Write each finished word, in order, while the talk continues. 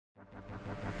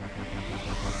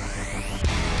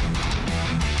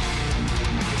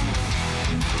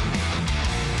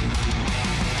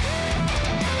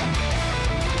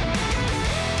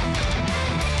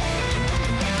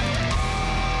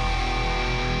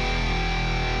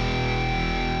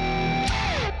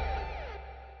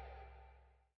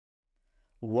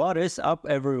What is up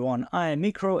everyone, I am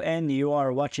Mikro and you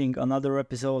are watching another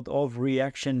episode of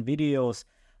reaction videos.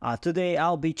 Today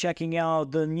I'll be checking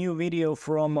out the new video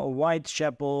from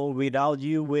Whitechapel, Without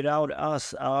You, Without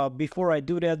Us. Before I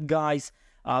do that guys,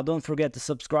 don't forget to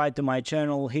subscribe to my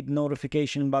channel, hit the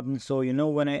notification button so you know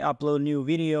when I upload new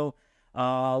video.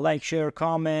 Like, share,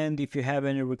 comment. If you have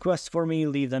any requests for me,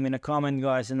 leave them in a comment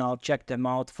guys and I'll check them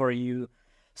out for you.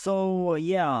 So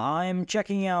yeah, I'm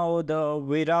checking out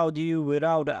Without You,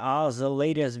 Without Us, the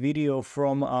latest video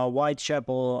from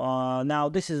Whitechapel. Now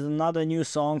this is another new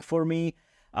song for me.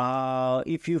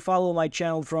 If you follow my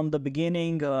channel from the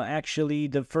beginning, actually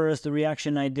the first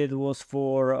reaction I did was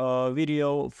for a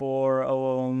video for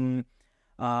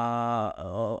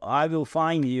I Will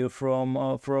Find You from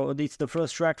it's the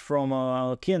first track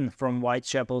from Kin from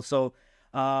Whitechapel. So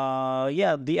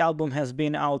yeah, the album has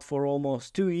been out for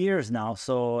almost 2 years now,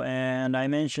 so, and I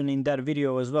mentioned in that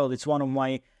video as well, it's one of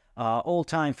my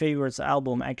all-time favorites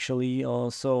album actually.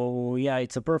 So yeah,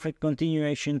 it's a perfect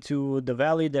continuation to The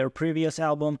Valley, their previous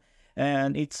album,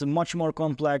 and it's much more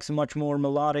complex, much more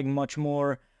melodic, much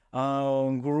more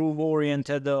groove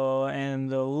oriented,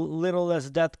 and a little less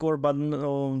deathcore, but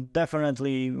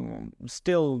definitely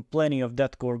still plenty of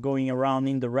deathcore going around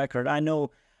in the record. I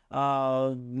know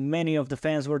many of the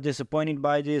fans were disappointed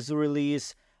by this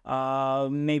release.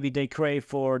 Maybe they crave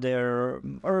for their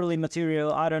early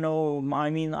material. I don't know.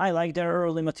 I mean, I like their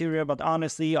early material, but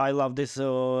honestly, I love this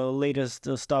latest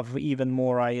stuff even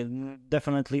more. I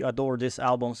definitely adore this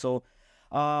album. So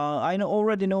I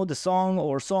already know the song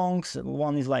or songs.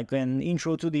 One is like an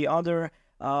intro to the other.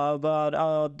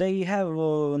 But they have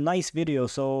a nice video,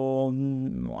 so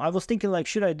I was thinking like,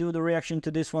 should I do the reaction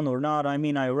to this one or not? I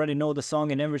mean, I already know the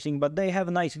song and everything, but they have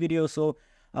a nice video, so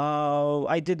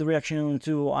I did the reaction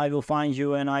to I Will Find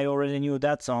You, and I already knew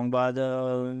that song, but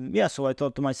yeah, so I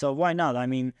thought to myself, why not? I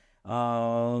mean,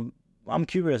 I'm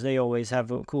curious, they always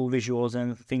have cool visuals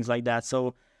and things like that,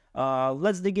 so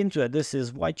let's dig into it. This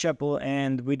is Whitechapel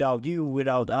and Without You,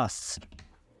 Without Us.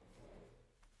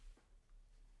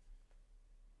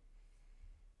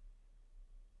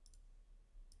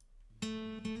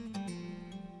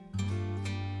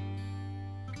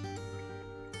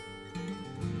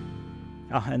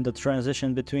 And the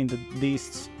transition between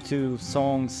these two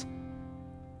songs.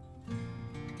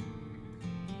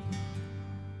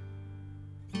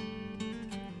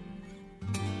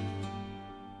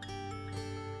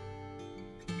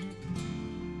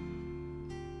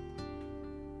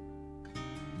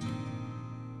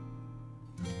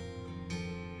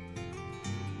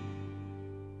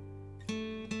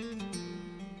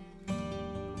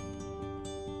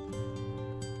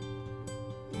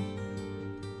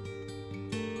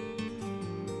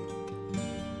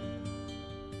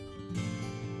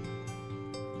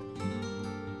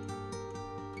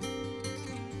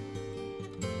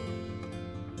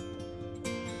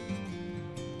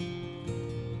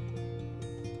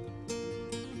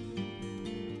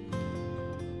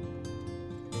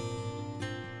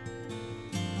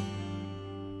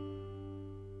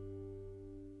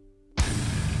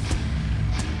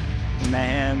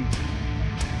 Man,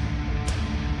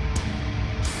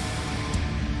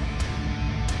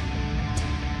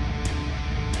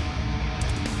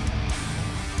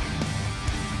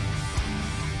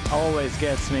 always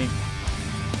gets me.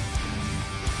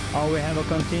 Oh, we have a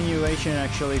continuation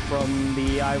actually from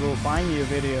the I Will Find You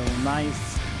video.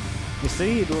 Nice. You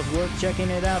see, it was worth checking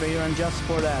it out even just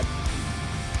for that.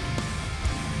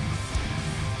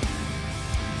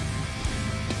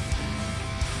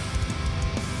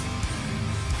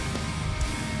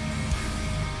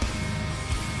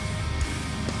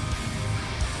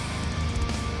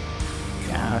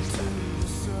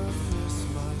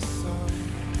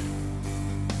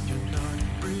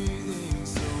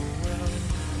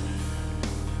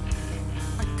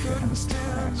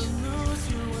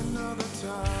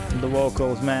 The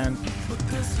vocals, man. But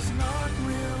this is not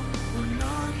real, we're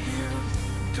not here.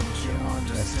 Don't you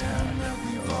understand that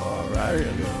we've already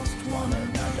lost one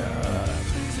another?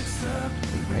 Please accept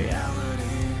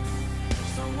reality,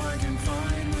 so I can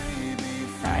finally be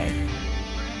free.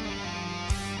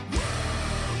 Where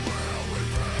will we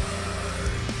be?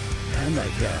 And I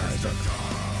guess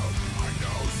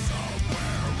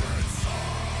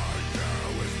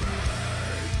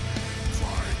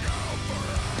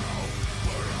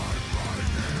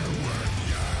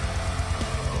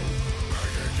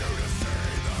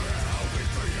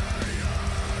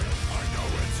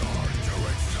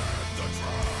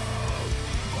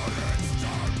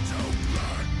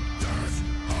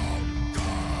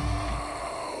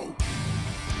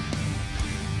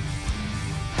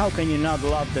how can you not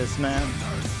love this, man?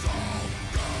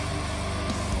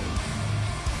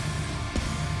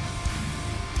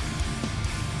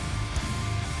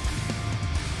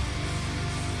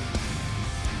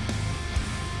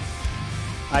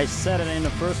 I said it in the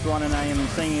first one and I am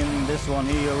singing this one.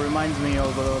 He reminds me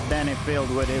of Danny Field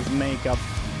with his makeup.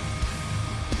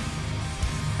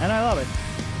 And I love it.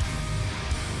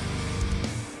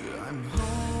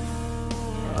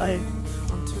 I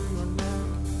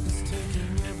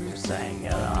sang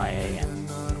it,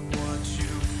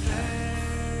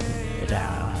 it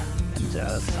out and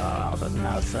just saw the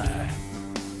nothing.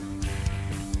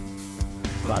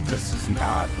 But this is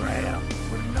not real.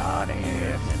 We're not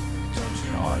here. Don't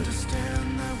you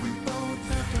understand that we both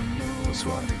have to move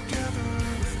one together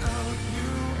without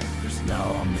you? There's no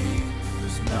me,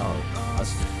 there's no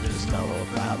us, there's no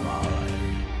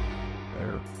family.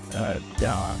 We're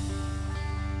done.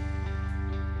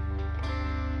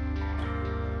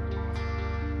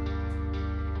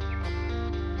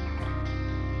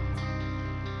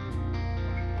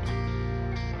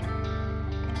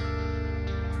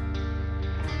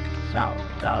 So,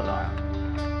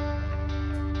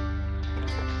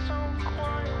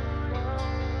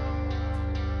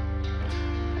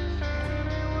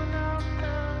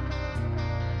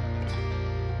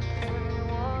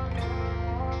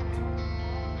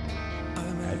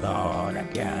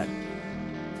 again.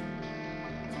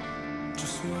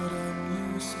 Just what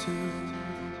I'm used to.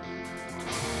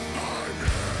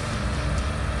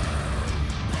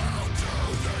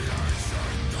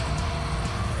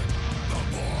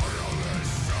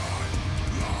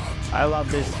 I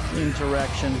love this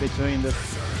interaction between the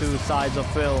two sides of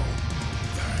Phil.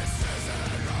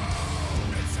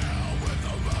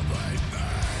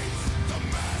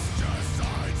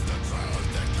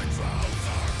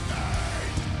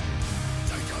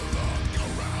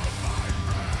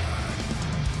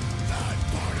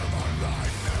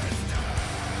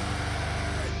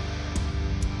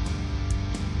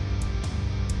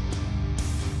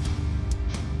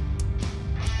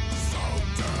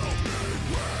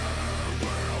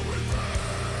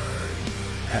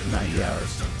 At my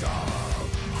years ago,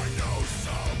 I know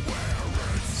somewhere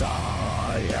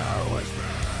inside you was me,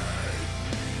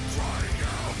 trying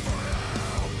out for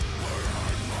help, but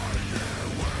I'm right here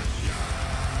with you.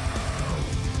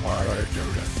 What are you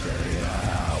to stay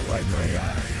out with me? I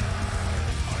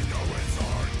know it's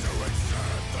hard to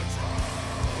accept the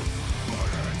truth,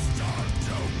 but it's time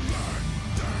to let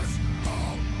this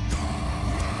all go.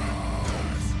 Let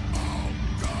this all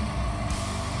go.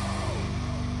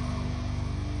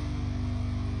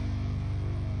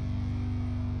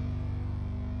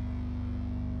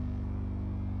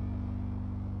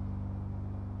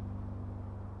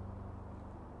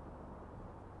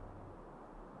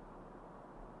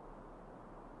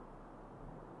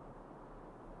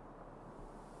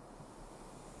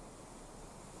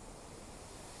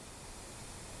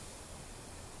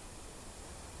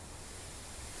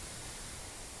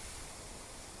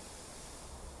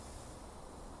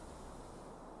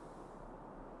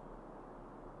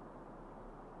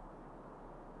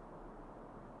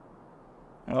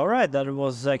 Alright, that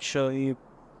was actually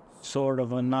sort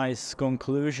of a nice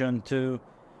conclusion to...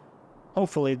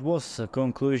 Hopefully it was a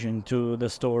conclusion to the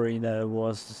story that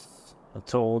was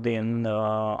told in the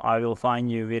I Will Find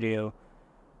You video.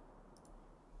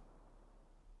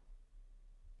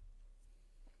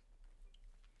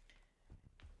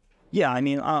 Yeah, I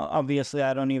mean, obviously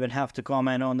I don't even have to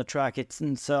comment on the track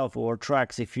itself, or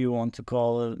tracks if you want to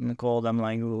call them,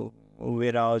 like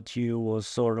Without You was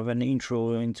sort of an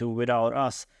intro into Without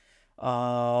Us,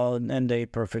 and they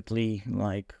perfectly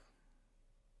like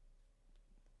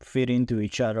fit into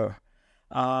each other.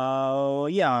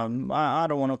 Yeah, I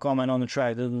don't want to comment on the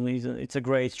track. It's a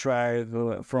great track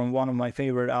from one of my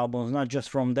favorite albums, not just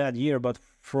from that year, but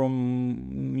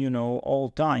from, you know,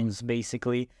 all times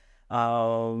basically.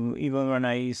 Even when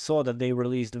I saw that they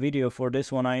released the video for this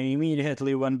one, I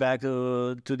immediately went back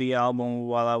to the album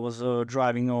while I was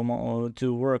driving home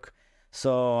to work.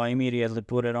 So I immediately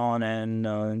put it on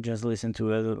and just listened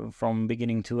to it from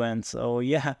beginning to end. So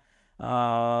yeah,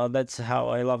 that's how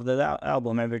I love that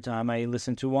album. Every time I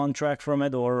listen to one track from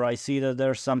it, or I see that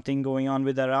there's something going on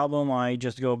with that album, I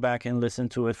just go back and listen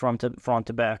to it from front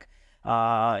to back.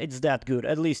 It's that good,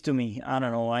 at least to me. I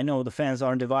don't know, I know the fans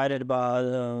are divided, but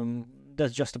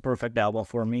that's just a perfect album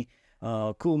for me.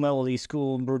 Cool melodies,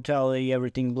 cool brutality,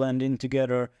 everything blending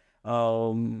together.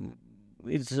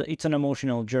 It's an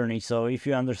emotional journey, so if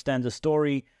you understand the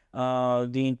story,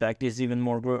 the impact is even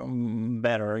more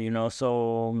better, you know.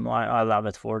 So I love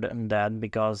it for that,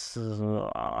 because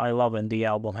I love when the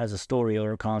album has a story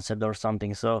or a concept or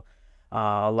something. So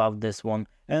I love this one,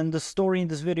 and the story in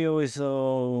this video is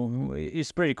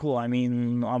pretty cool. I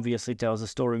mean, obviously tells a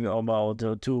story about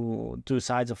two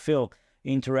sides of Phil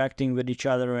interacting with each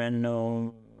other, and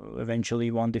eventually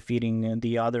one defeating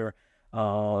the other.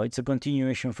 It's a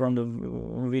continuation from the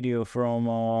video from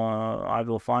I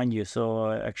Will Find You.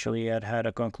 So actually, I had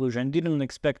a conclusion. Didn't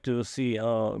expect to see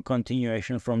a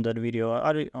continuation from that video.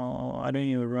 I don't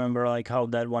even remember like how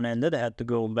that one ended. I had to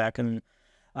go back and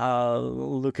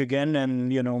look again,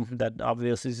 and you know that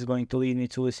obviously is going to lead me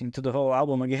to listening to the whole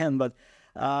album again. But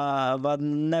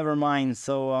never mind.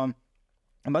 So.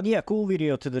 But yeah, cool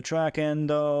video to the track,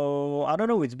 and I don't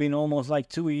know, it's been almost like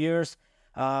 2 years.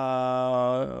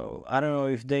 I don't know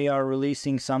if they are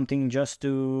releasing something just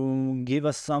to give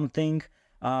us something,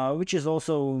 which is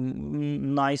also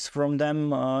nice from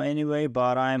them anyway,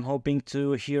 but I'm hoping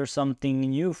to hear something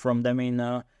new from them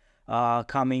in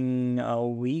coming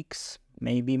weeks,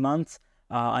 maybe months.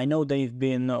 I know they've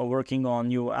been working on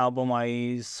new album.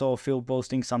 I saw Phil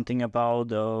posting something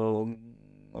about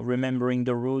remembering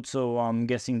the roots, so I'm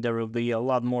guessing there will be a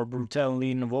lot more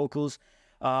brutality in the vocals.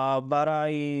 But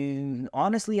I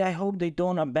honestly I hope they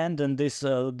don't abandon this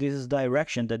this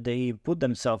direction that they put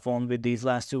themselves on with these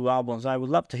last two albums. I would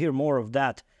love to hear more of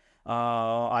that.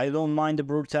 I don't mind the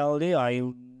brutality. I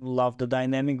love the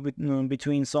dynamic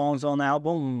between songs on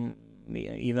album.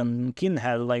 Even Kin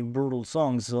had like brutal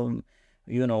songs.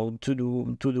 You know, to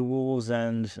the wolves,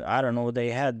 and I don't know. They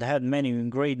had many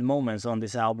great moments on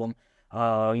this album.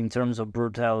 In terms of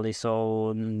brutality,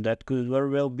 so that could very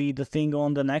well be the thing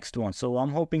on the next one. So I'm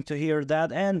hoping to hear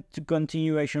that and to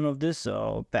continuation of this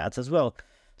path as well.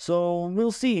 So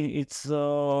we'll see. It's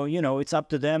you know, it's up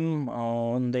to them.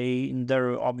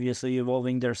 They're obviously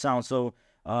evolving their sound. So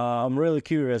I'm really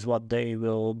curious what they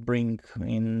will bring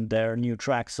in their new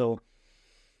track. So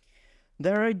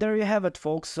there you have it,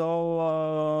 folks.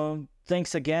 So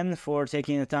thanks again for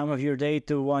taking the time of your day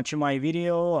to watch my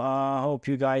video. Hope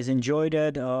you guys enjoyed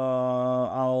it.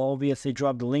 I'll obviously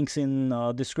drop the links in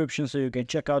description so you can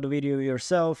check out the video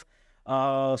yourself.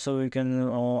 So you can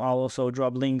I'll also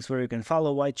drop links where you can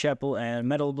follow Whitechapel and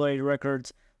Metal Blade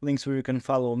Records, links where you can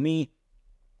follow me.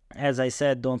 As I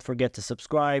said, don't forget to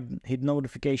subscribe, hit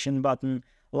notification button,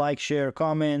 like, share,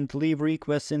 comment, leave a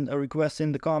request in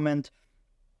the comment.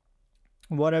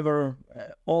 Whatever,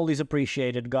 all is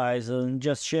appreciated, guys.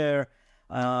 Just share,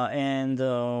 and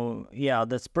yeah,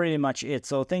 that's pretty much it.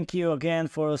 So thank you again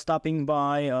for stopping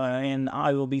by, and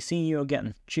I will be seeing you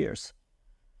again. Cheers.